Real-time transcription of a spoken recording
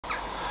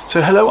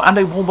So hello and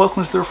a warm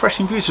welcome to the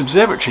Refreshing Views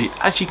Observatory.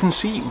 As you can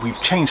see,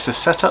 we've changed the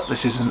setup.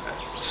 This is an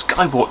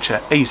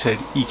Skywatcher AZ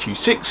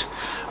EQ6.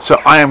 So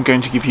I am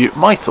going to give you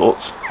my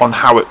thoughts on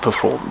how it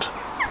performed.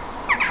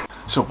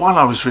 So while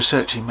I was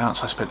researching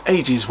mounts, I spent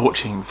ages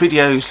watching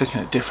videos, looking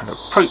at different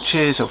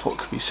approaches of what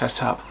could be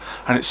set up,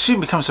 and it soon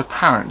becomes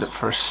apparent that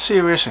for a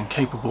serious and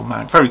capable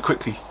mount, very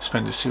quickly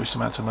spend a serious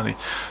amount of money.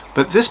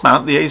 But this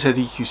mount, the AZ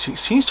EQ6,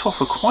 seems to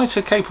offer quite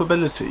a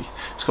capability.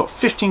 It's got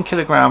 15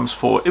 kilograms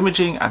for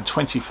imaging and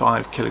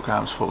 25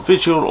 kilograms for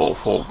visual, or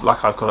for,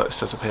 like I've got it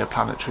set up here,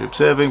 planetary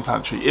observing,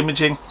 planetary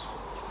imaging.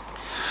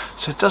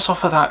 So it does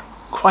offer that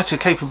quite a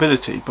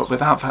capability, but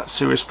without that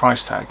serious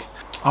price tag.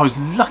 I was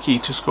lucky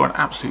to score an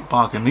absolute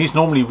bargain. These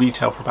normally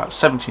retail for about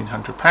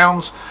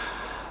 £1,700,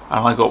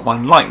 and I got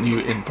one like new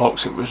in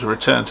box. It was a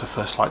return to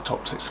First Light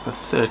Optics for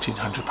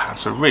 £1,300,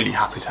 so really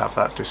happy to have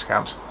that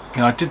discount.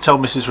 And I did tell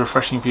Mrs.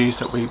 Refreshing Views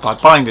that by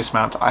buying this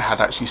mount I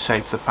had actually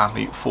saved the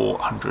family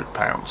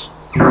 £400.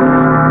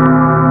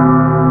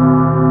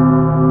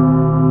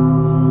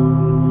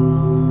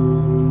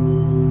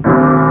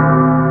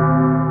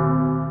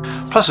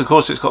 Plus, of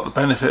course, it's got the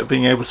benefit of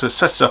being able to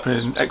set it up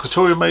in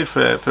equatorial mode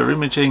for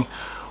imaging,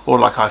 or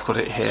like I've got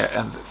it here,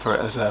 and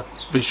as a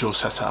visual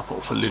setup,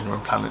 or for lunar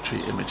and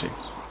planetary imaging.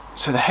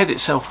 So the head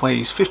itself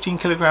weighs 15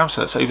 kilograms,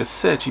 so that's over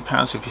 30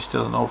 pounds if you're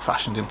still in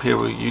old-fashioned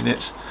imperial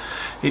units.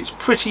 It's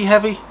pretty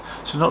heavy,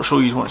 so not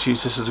sure you'd want to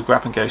use this as a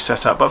grab-and-go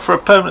setup, but for a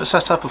permanent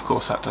setup, of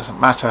course, that doesn't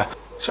matter.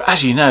 So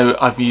as you know,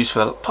 I've used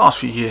for the past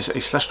few years a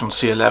Celestron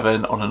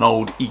C11 on an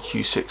old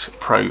EQ6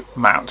 Pro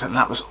mount, and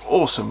that was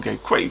awesome.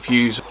 Gave great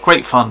views,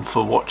 great fun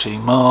for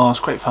watching Mars,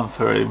 great fun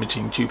for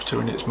imaging Jupiter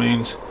and its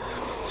moons.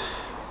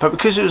 But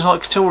because it was an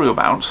equatorial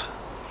mount,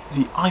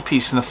 the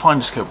eyepiece and the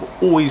finder scope were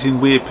always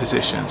in weird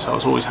positions, so I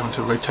was always having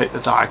to rotate the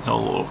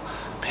diagonal or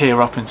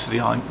peer up into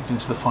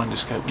the finder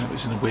scope when it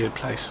was in a weird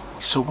place.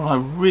 So what I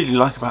really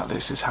like about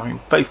this is having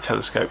both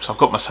telescopes. I've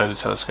got my solar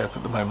telescope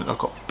at the moment. I've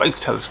got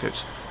both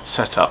telescopes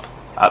set up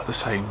at the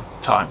same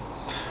time,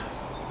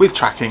 with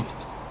tracking,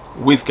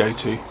 with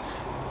go-to,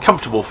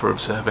 comfortable for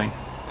observing,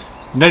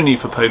 no need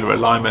for polar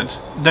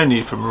alignment, no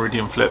need for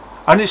meridian flip,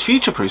 and it's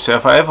future-proof, so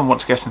if I ever want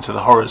to get into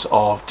the horrors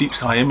of deep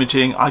sky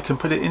imaging, I can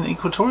put it in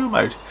equatorial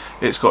mode.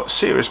 It's got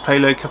serious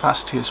payload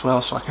capacity as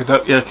well, so I could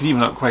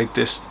even upgrade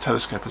this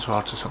telescope as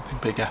well to something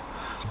bigger.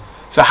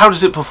 So how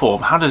does it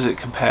perform? How does it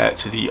compare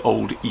to the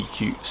old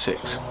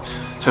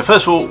EQ6? So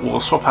first of all,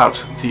 we'll swap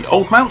out the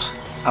old mount,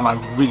 and I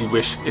really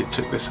wish it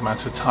took this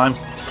amount of time.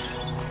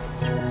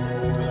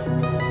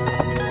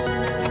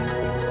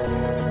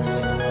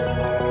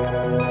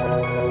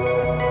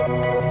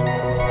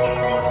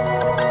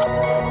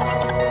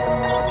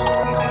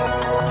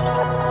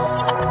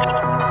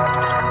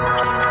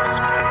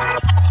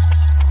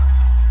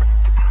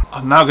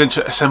 I'm now going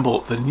to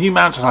assemble the new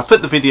mount, and I've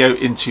put the video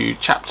into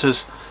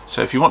chapters,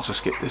 so if you want to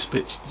skip this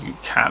bit you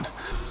can.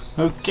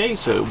 Okay,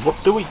 so what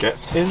do we get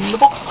in the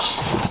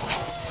box?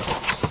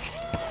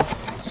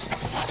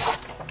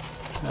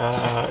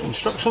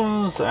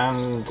 Instructions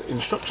and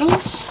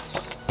instructions.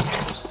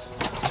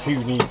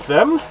 Who needs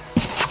them?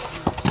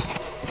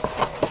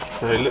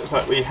 So it looks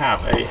like we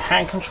have a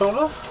hand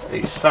controller,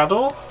 a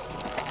saddle,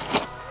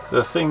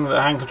 the thing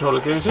that hand controller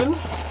goes in,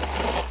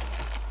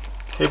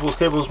 cables,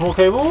 cables, more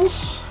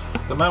cables,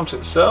 the mount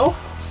itself,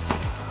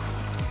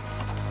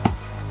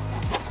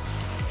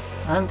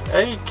 and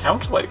a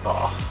counterweight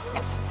bar.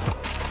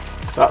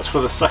 So that's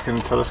for the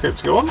second telescope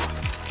to go on.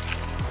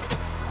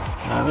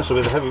 And this will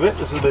be the heavy bit,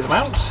 this will be the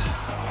mount.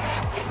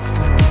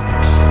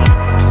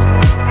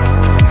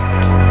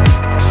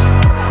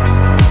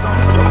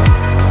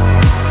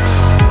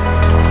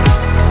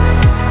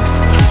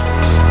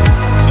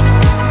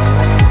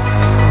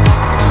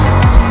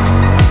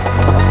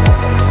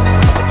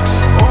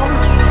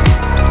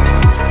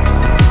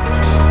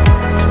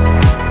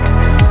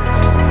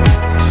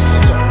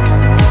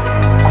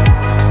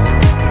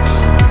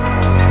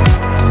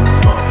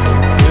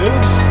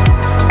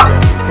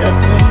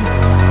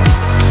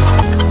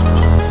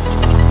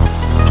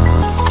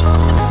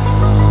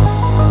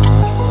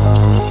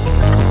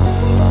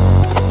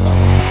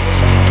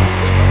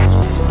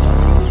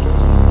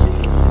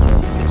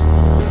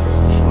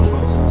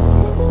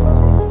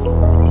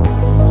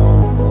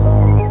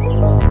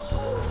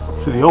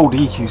 So the old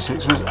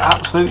EQ6 was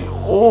absolutely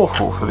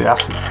awful for the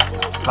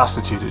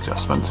latitude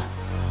adjustment,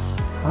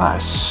 and that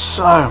is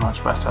so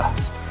much better.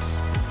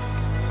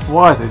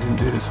 Why they didn't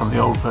do this on the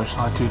old version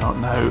I do not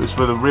know. It was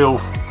with the real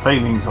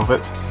failings of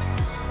it.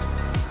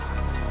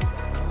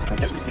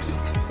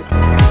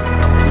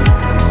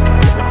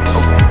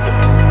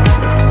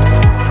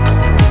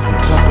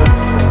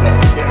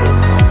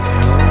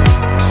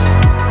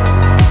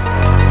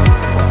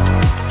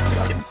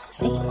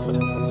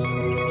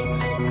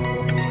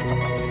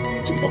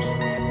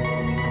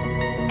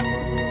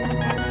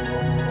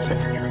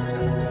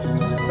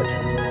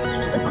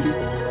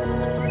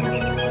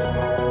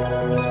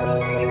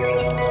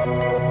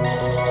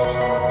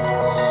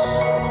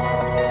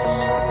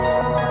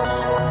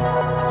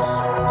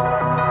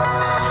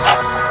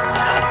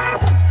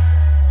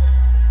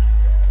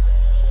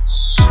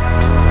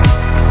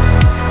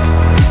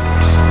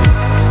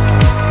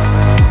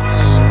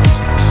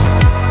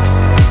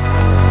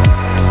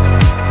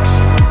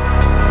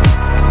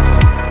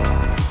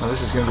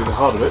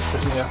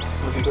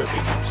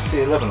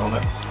 C11 on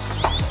it.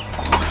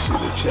 To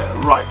the chair.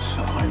 Right,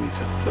 so I need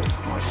to flip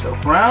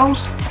myself round.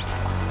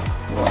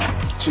 1,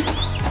 2,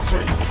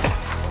 3.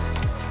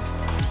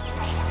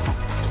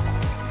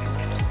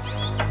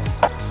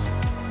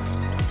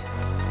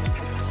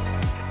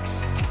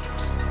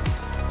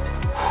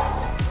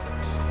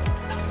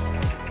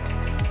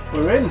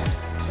 We're in.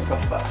 Take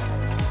off that.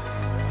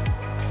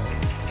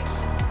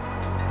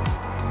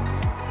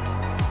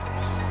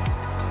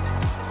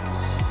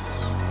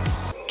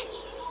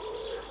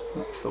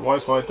 That's the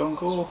Wi-Fi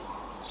dongle.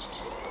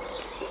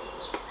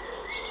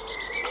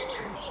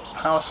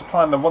 Power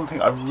supply, and the one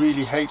thing I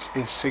really hate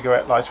is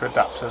cigarette lighter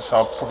adapters, so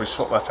I'll probably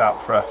swap that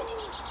out for a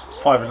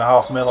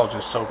 5.5mm. I'll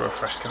just solder a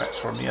fresh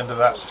connector on the end of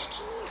that.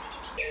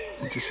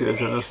 You can see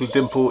there's a little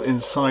dimple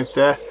inside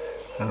there,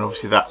 and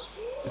obviously that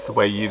is the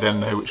way you then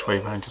know which way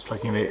round you're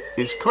plugging it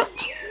is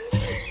correct.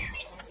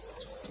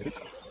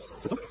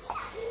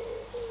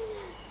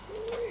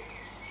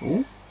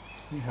 Ooh,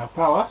 we have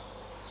power.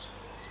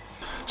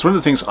 So one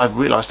of the things I've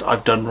realised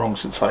I've done wrong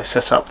since I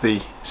set up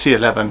the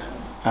C11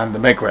 and the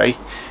Megrez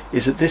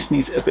is that this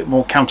needs a bit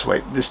more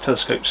counterweight. This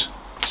telescope's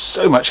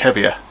so much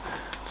heavier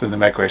than the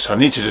Megrez, so I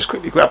need to just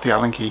quickly grab the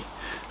Allen key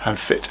and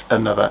fit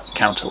another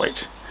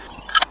counterweight.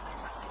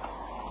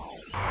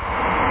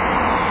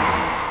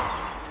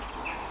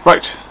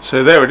 Right,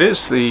 so there it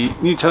is, the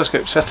new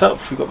telescope setup.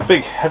 We've got the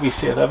big heavy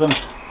C11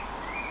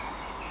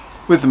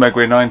 with the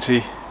Megrez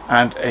 90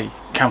 and a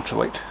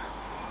counterweight.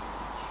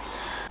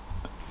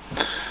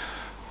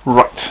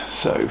 Right,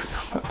 so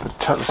put the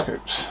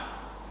telescopes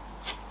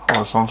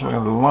horizontal. I'm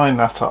going to line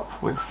that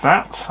up with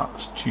that.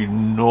 That's due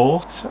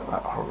north. Set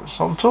that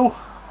horizontal.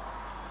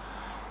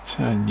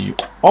 Turn you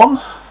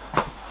on.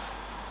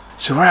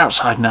 So we're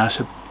outside now. It's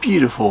a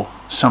beautiful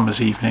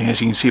summer's evening. As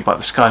you can see by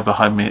the sky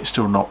behind me, it's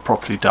still not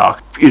properly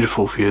dark.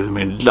 Beautiful view of the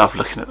moon. Love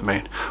looking at the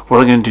moon.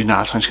 What I'm going to do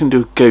now is I'm just going to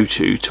do a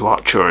go-to to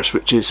Arcturus,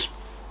 which is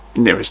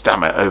nearest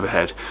damn it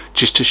overhead,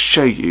 just to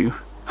show you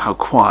how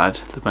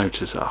quiet the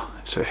motors are.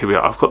 So here we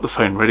are. I've got the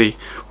phone ready.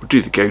 We'll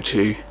do the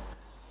go-to.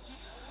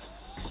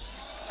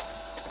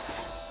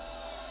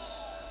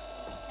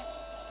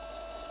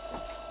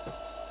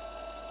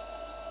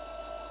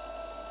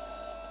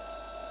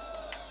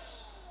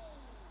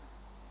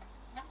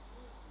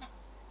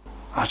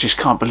 I just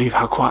can't believe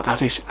how quiet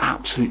that is.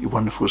 Absolutely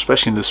wonderful,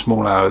 especially in the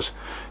small hours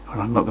when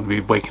I'm not going to be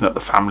waking up the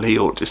family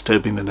or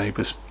disturbing the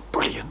neighbours.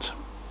 Brilliant.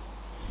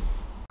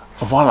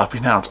 And while I've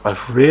been out,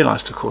 I've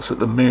realised, of course, that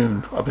the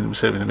moon, I've been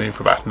observing the moon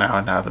for about an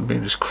hour now, the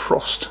moon has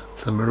crossed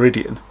the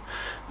meridian.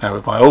 Now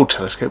with my old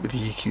telescope, with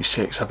the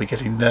EQ6, I'd be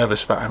getting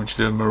nervous about having to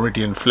do a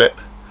meridian flip.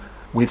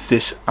 With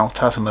this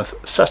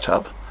altazimuth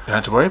setup, you don't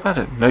have to worry about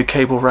it. No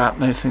cable route,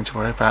 nothing to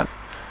worry about.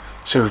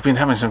 So we've been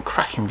having some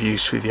cracking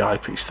views through the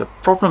eyepiece. The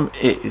problem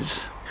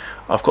is,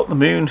 I've got the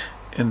moon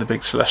in the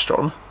big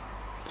Celestron,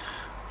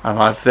 and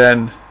I've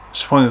then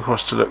swung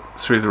across to look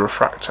through the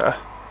refractor,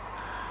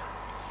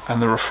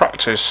 and the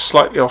refractor is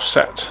slightly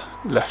offset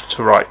left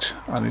to right.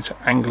 I need to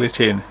angle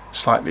it in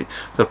slightly.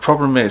 The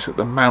problem is that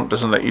the mount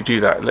doesn't let you do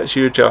that. It lets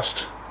you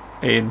adjust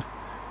in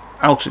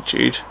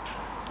altitude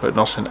but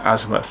not in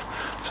azimuth.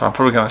 So I'm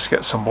probably going to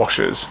get some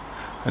washers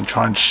and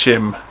try and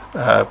shim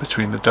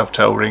between the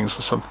dovetail rings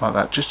or something like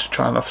that, just to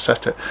try and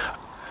offset it.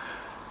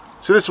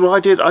 So this is what I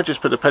did. I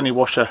just put a penny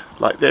washer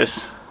like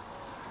this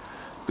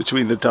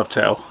between the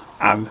dovetail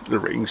and the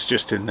rings,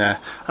 just in there,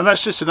 and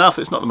that's just enough.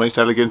 It's not the most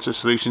elegant of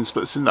solutions,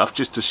 but it's enough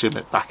just to shim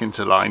it back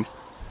into line.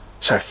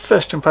 So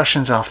first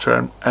impressions after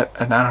an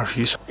hour of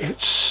use,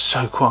 it's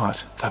so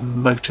quiet. The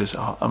motors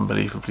are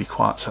unbelievably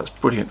quiet, so that's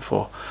brilliant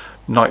for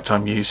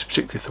nighttime use,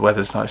 particularly if the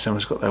weather's nice and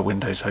everyone's got their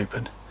windows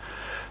open.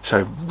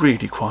 So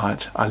really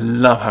quiet. I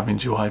love having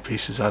dual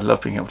eyepieces. I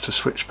love being able to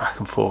switch back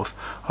and forth.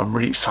 I'm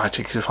really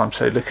excited because if I'm,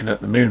 say, looking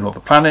at the moon or the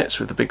planets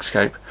with the big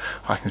scope,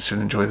 I can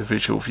still enjoy the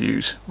visual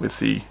views with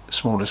the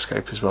smaller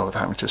scope as well,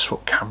 without having to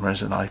swap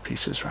cameras and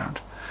eyepieces around.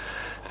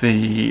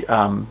 The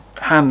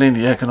handling,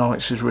 the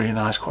ergonomics is really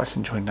nice. Quite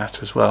enjoying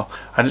that as well.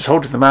 And it's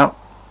holding them out,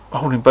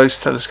 holding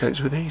both telescopes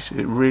with ease.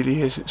 It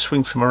really is. It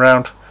swings them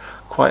around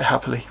quite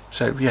happily.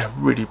 So yeah,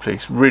 really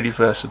pleased. Really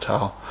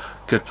versatile.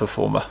 Good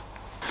performer.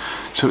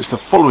 So it's the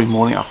following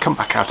morning. I've come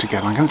back out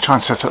again. I'm going to try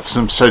and set up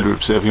some solar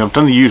observing. I've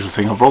done the usual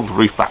thing. I've rolled the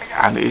roof back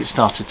and it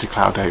started to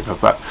cloud over,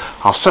 but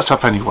I'll set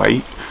up anyway.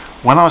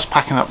 When I was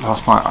packing up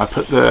last night, I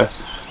put the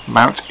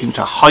mount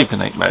into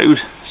hibernate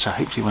mode, so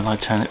hopefully when I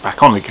turn it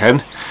back on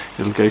again,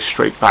 it'll go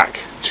straight back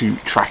to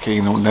tracking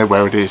and it'll know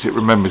where it is. It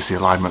remembers the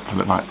alignment from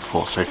the night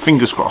before, so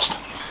fingers crossed.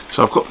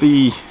 So I've got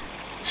the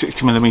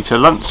 60mm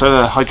Lunt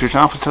solar hydrogen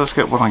alpha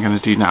telescope. What I'm going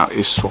to do now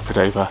is swap it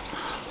over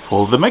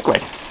for the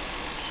Megrez.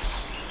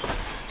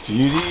 So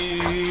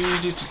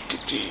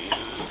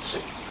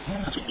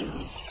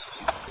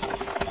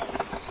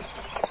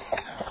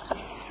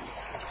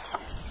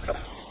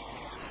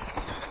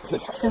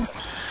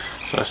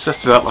I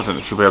set it up, I don't know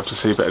if you'll be able to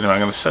see, but anyway, I'm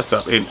going to set it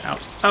up in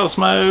altaz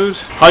mode.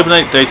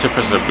 Hibernate, data,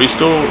 press up,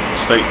 restore,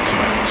 state to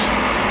mount.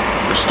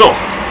 Restore.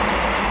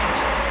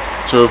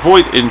 To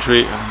avoid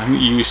injury, I'm going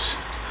to use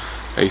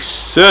a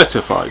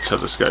certified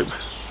telescope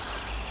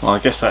Well, I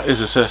guess that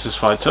is a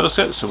certified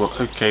telescope, so we'll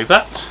OK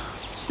that.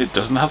 It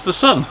doesn't have the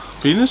Sun.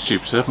 Venus,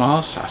 Jupiter,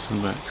 Mars,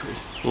 Saturn, Mercury.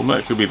 Well,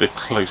 Mercury will be the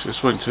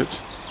closest, won't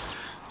it?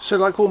 So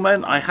like all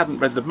men, I hadn't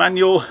read the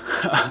manual.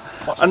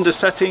 Under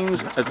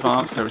settings,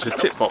 advanced, there is a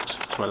tick box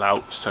to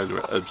allow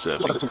solar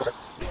observation.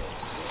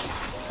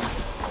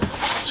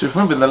 So if you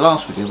remember in the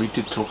last video we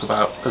did talk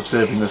about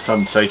observing the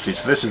Sun safely.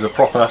 So this is a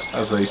proper,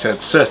 as they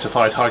said,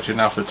 certified hydrogen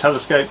alpha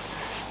telescope.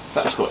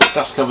 That's got its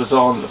dust covers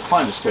on, the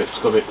finderscope's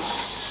got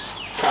its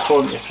cap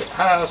on, yes it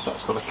has,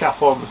 that's got a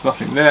cap on, there's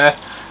nothing there.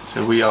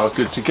 So we are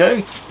good to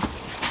go.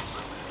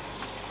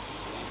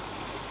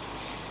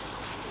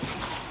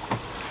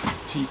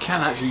 So you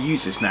can actually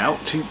use this now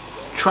to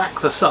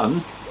track the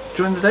Sun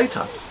during the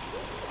daytime.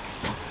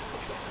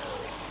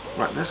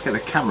 Right, let's get a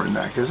camera in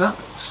there because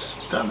that's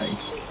stunning.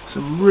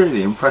 Some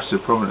really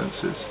impressive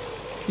prominences.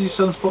 A few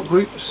sunspot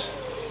groups.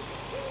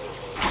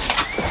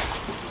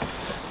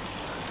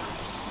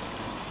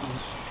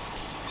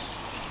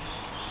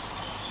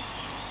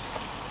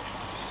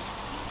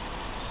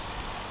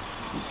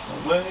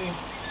 Away.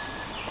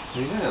 So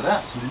look at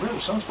that, some real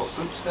sunspot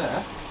groups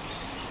there.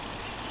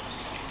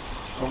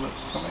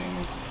 Comets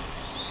coming.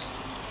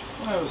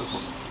 Where are the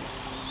comets?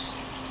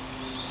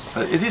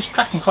 But it is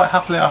tracking quite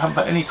happily. I haven't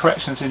put any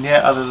corrections in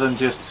yet other than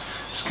just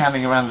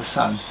scanning around the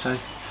Sun. So,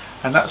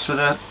 and that's with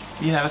a,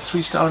 you know, a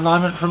 3-star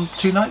alignment from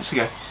 2 nights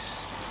ago.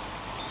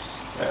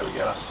 There we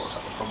go, that's what's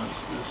up the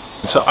prominences.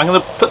 So I'm going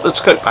to put the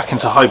scope back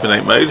into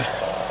hibernate mode,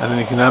 and then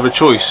you can have a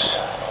choice.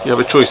 You have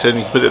a choice then,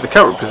 you can put it at the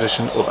current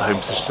position or the home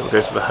position. We'll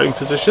go to the home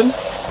position.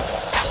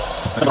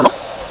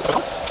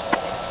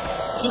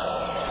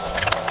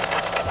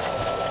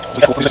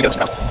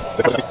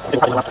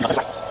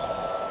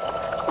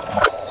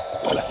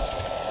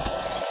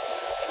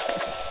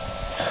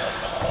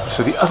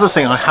 So the other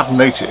thing I have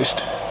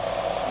noticed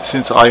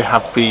since I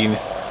have been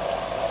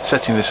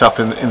setting this up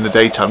in the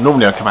daytime,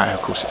 normally I come out here,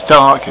 of course it's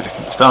dark, you're looking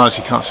at the stars,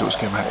 you can't see what's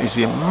going on, is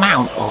the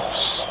amount of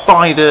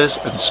spiders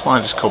and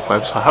spiders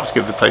cobwebs. I have to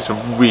give the place a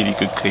really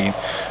good clean.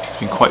 It's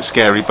been quite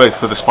scary, both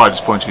for the spiders'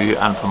 point of view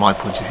and from my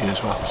point of view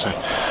as well. So,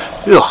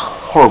 ugh,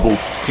 horrible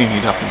cleaning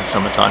it up in the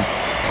summertime.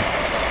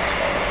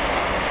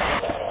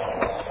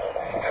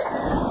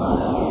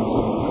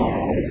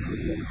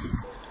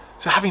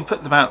 So having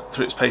put the mount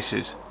through its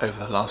paces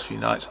over the last few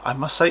nights, I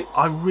must say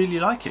I really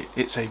like it.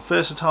 It's a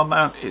versatile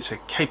mount, it's a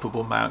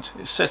capable mount,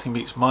 it certainly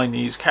meets my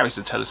needs, carries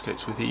the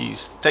telescopes with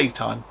ease,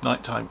 daytime,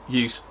 nighttime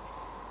use.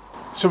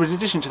 So in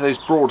addition to those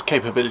broad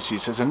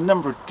capabilities, there's a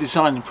number of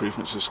design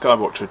improvements that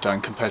Skywatcher have done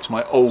compared to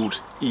my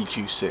old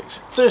EQ6.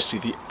 Firstly,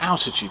 the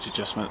altitude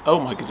adjustment, oh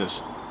my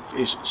goodness,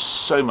 is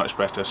so much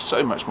better,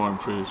 so much more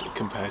improved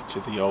compared to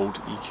the old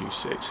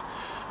EQ6.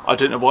 I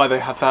don't know why they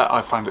have that.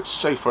 I found it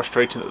so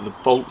frustrating that the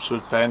bolts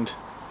would bend.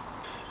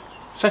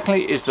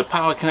 Secondly is the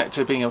power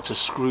connector, being able to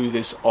screw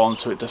this on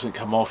so it doesn't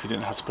come off. You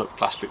don't have to put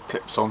plastic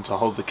clips on to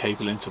hold the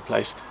cable into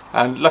place.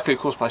 And luckily, of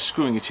course, by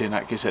screwing it in,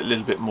 that gives it a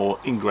little bit more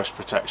ingress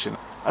protection.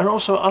 And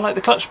also, I like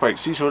the clutch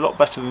brakes. These are a lot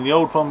better than the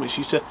old one, which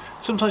used to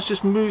sometimes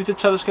just move the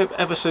telescope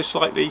ever so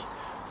slightly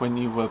when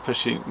you were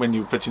putting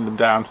them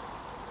down.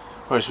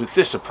 Whereas with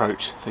this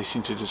approach, they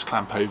seem to just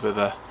clamp over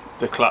the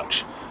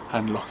clutch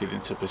and lock it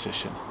into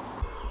position.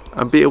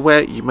 And be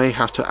aware you may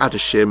have to add a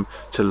shim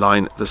to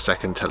line the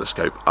second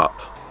telescope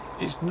up.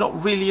 It's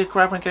not really a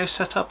grab and go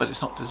setup, but it's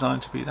not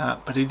designed to be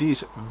that, but it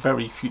is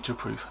very future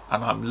proof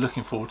and I'm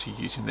looking forward to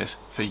using this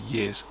for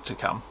years to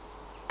come.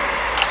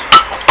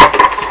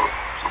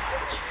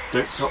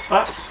 Don't drop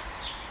that.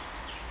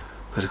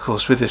 But of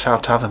course with this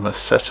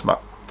altazimuth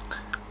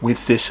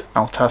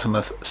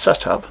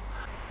setup,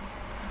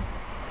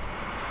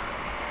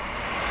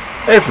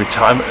 every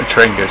time a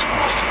train goes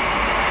past.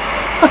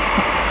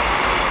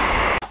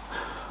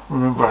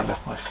 Remember I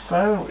left my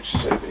phone, which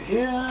is over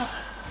here.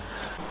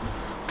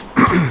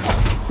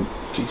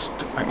 Jeez,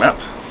 don't like that.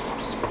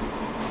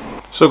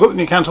 So I've got the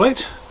new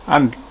counterweight,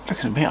 and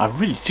looking at me, I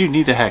really do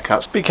need a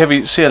haircut. Big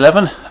heavy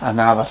C11, and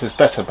now that is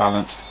better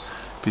balanced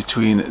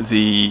between with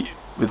the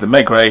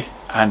Megrez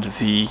and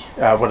the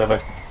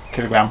whatever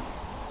kilogram.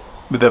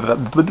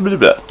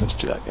 Let's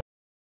do that again.